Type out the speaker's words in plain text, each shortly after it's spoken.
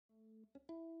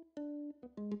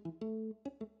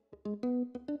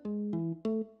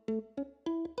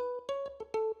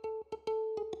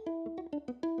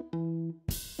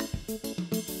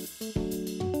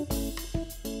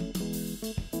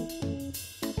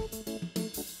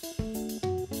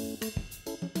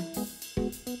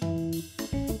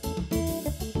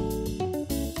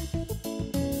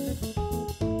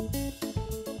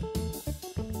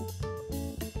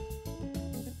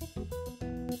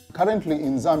Currently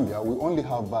in Zambia, we only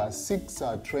have 6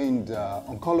 trained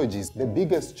oncologists. The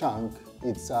biggest chunk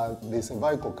is the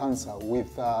cervical cancer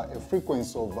with a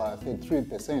frequency of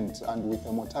 33% and with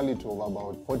a mortality of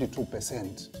about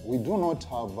 42%. We do not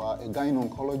have a gyne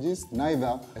oncologist,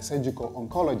 neither a surgical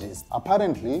oncologist.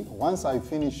 Apparently, once I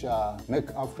finish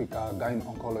Merck Africa Gyne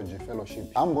Oncology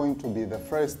Fellowship, I'm going to be the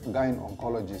first gyne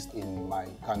oncologist in my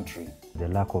country. The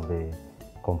lack of a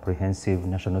comprehensive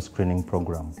national screening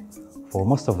program for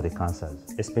most of the cancers,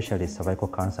 especially cervical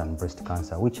cancer and breast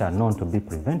cancer, which are known to be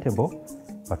preventable,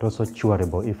 but also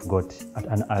curable if got at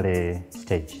an early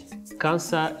stage.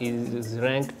 Cancer is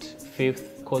ranked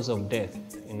 5th cause of death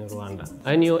in Rwanda.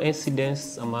 Annual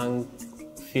incidence among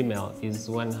female is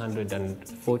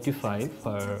 145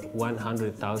 per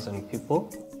 100,000 people,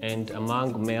 and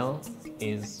among male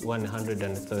is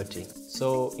 130.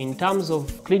 So in terms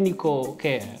of clinical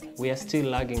care, we are still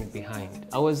lagging behind.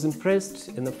 I was impressed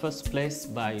in the first place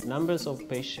by numbers of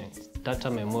patients, Tata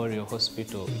Memorial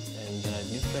Hospital, and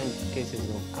different cases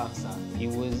of cancer.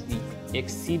 It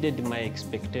exceeded my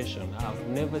expectation. I've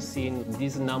never seen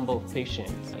this number of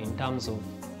patients in terms of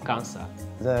cancer.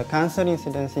 The cancer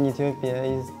incidence in Ethiopia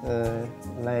is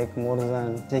like more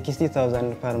than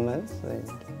 60,000 per month.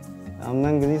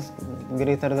 Among these,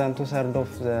 greater than 2/3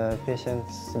 of the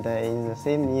patients die in the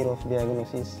same year of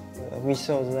diagnosis, which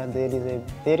shows that there is a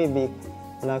very big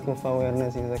lack of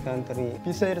awareness in the country.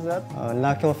 Besides that,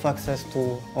 lack of access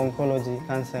to oncology,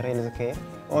 cancer health care.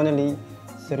 Only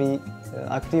 3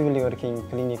 actively working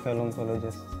clinical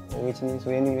oncologists, which means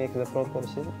when we make the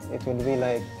proportion, it would be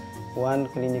like 1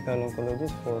 clinical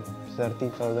oncologist for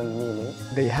 30,000 million.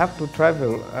 They have to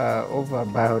travel over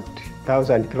about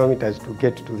 1,000 kilometers to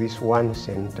get to this one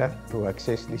center to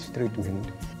access this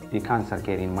treatment. The cancer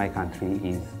care in my country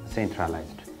is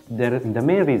centralized. The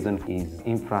main reason is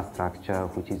infrastructure,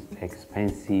 which is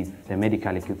expensive, the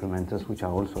medical equipment, which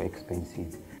are also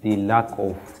expensive. The lack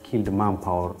of skilled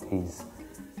manpower is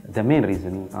the main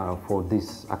reason for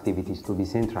these activities to be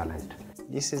centralized.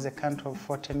 This is a country of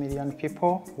 40 million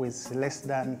people with less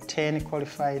than 10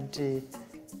 qualified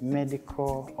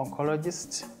medical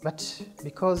oncologists. But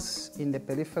because in the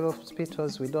peripheral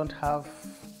hospitals we don't have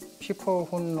people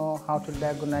who know how to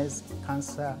diagnose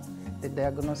cancer, the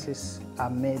diagnoses are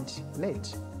made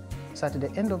late. So at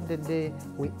the end of the day,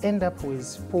 we end up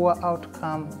with poor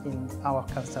outcome in our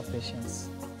cancer patients.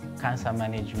 Cancer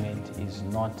management is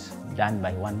not done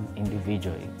by one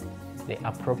individual. The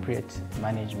appropriate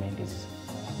management is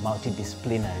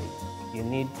multidisciplinary. You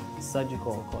need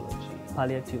surgical oncology,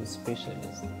 palliative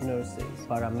specialists, nurses,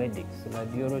 paramedics,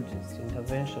 radiologists,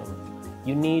 intervention.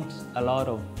 You need a lot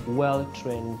of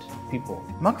well-trained people.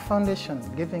 Merck Foundation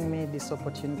giving me this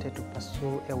opportunity to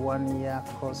pursue a 1-year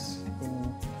course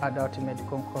in adult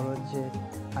medical oncology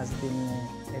has been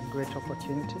a great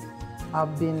opportunity.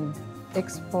 I've been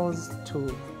exposed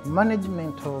to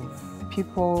management of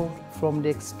people from the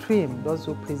extreme, those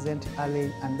who present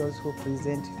early and those who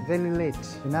present very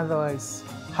late. In other words,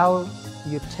 how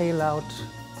you tail out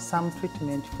some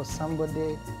treatment for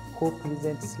somebody who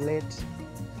presents late,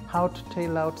 how to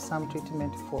tail out some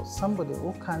treatment for somebody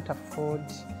who can't afford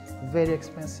very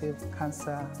expensive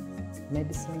cancer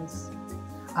medicines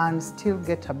and still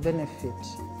get a benefit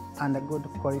and a good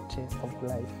quality of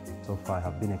life. So far, I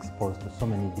have been exposed to so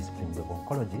many disciplines of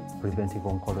oncology, preventive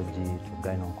oncology, to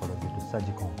gyne oncology, to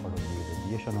surgical oncology,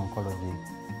 radiation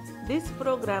oncology. This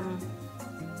program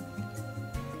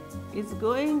is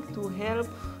going to help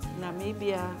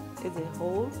Namibia as a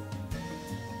whole,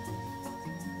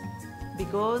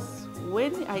 because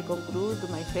when I conclude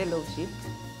my fellowship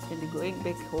and going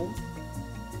back home,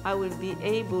 I will be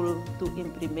able to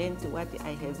implement what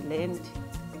I have learned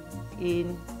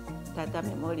in Tata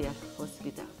Memorial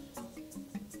Hospital.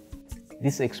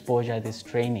 This exposure, this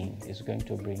training is going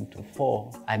to bring to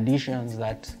 4 additions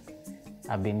that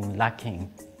have been lacking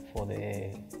for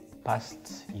the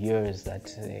past years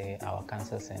that our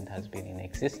cancer center has been in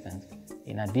existence.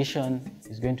 In addition,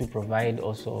 it's going to provide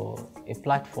also a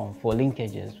platform for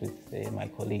linkages with my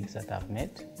colleagues that I've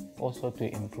met, also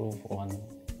to improve on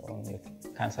the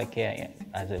cancer care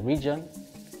as a region,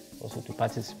 also to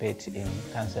participate in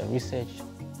cancer research,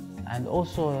 and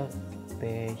also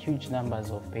the huge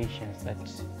numbers of patients that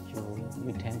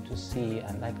you tend to see,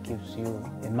 and that gives you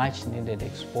a much needed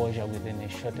exposure within the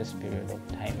shortest period of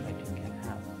time that you can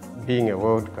have. Being a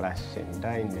world-class center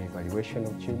in the evaluation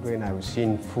of children, I've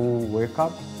seen full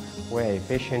workup where a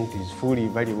patient is fully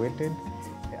evaluated,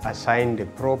 assigned a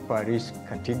proper risk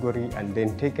category, and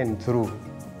then taken through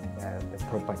the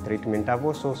proper treatment. I've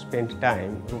also spent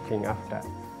time looking after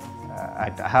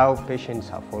at how patients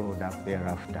are followed up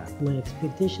thereafter. My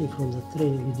expectation from the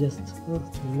training is just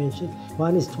to mention,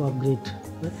 one is to upgrade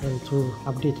and to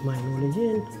update my knowledge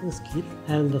and skill,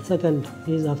 and the second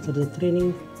is after the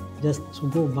training just to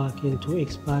go back and to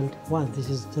expand. One, this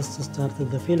is just to start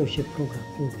the fellowship program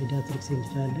in pediatrics in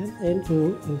childhood and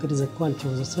to increase the quality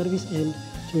of the service and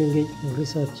to engage in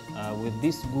research. With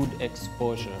this good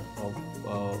exposure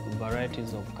of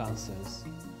varieties of cancers,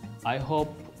 I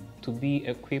hope to be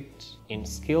equipped in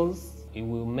skills. It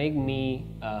will make me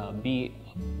be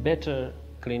a better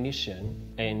clinician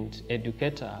and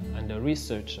educator and a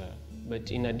researcher.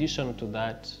 But in addition to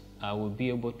that, I will be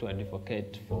able to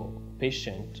advocate for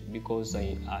patients because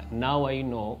now I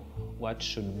know what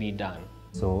should be done.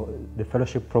 So the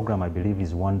fellowship program, I believe,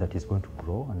 is one that is going to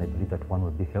grow, and I believe that one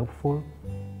will be helpful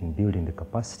in building the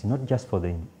capacity, not just for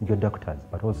the new doctors,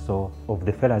 but also of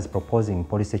the fellows proposing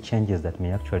policy changes that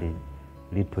may actually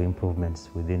lead to improvements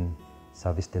within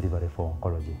service delivery for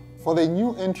oncology. For the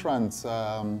new entrants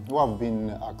who have been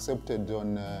accepted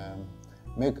on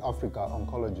Merck Africa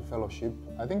Oncology Fellowship,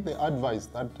 I think the advice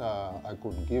that I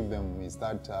could give them is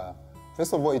that,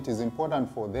 first of all, it is important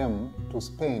for them to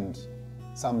spend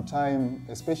some time,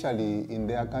 especially in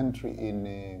their country,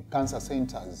 in cancer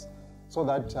centers, so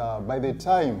that by the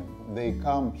time they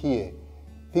come here,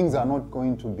 things are not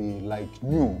going to be like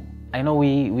new. I know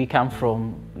we come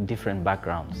from different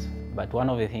backgrounds, but one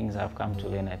of the things I've come to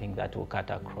learn, I think that will cut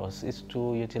across, is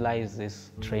to utilize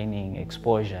this training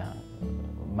exposure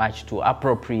much to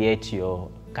appropriate your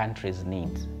country's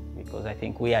needs, because I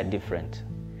think we are different.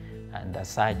 And as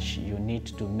such, you need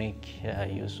to make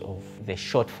use of the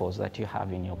shortfalls that you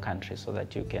have in your country so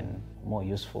that you can be more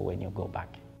useful when you go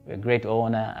back. A great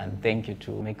honor, and thank you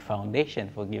to Merck Foundation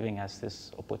for giving us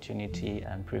this opportunity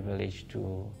and privilege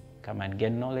to come and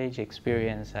gain knowledge,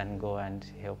 experience, and go and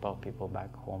help our people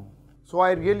back home. So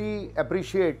I really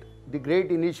appreciate the great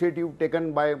initiative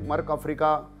taken by Merck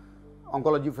Africa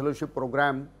Oncology Fellowship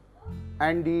Program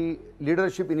and the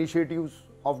leadership initiatives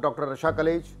of Dr. Rasha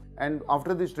College. And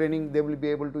after this training, they will be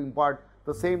able to impart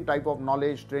the same type of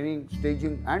knowledge, training,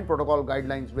 staging and protocol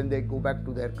guidelines when they go back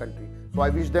to their country. So I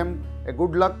wish them a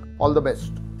good luck, all the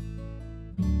best.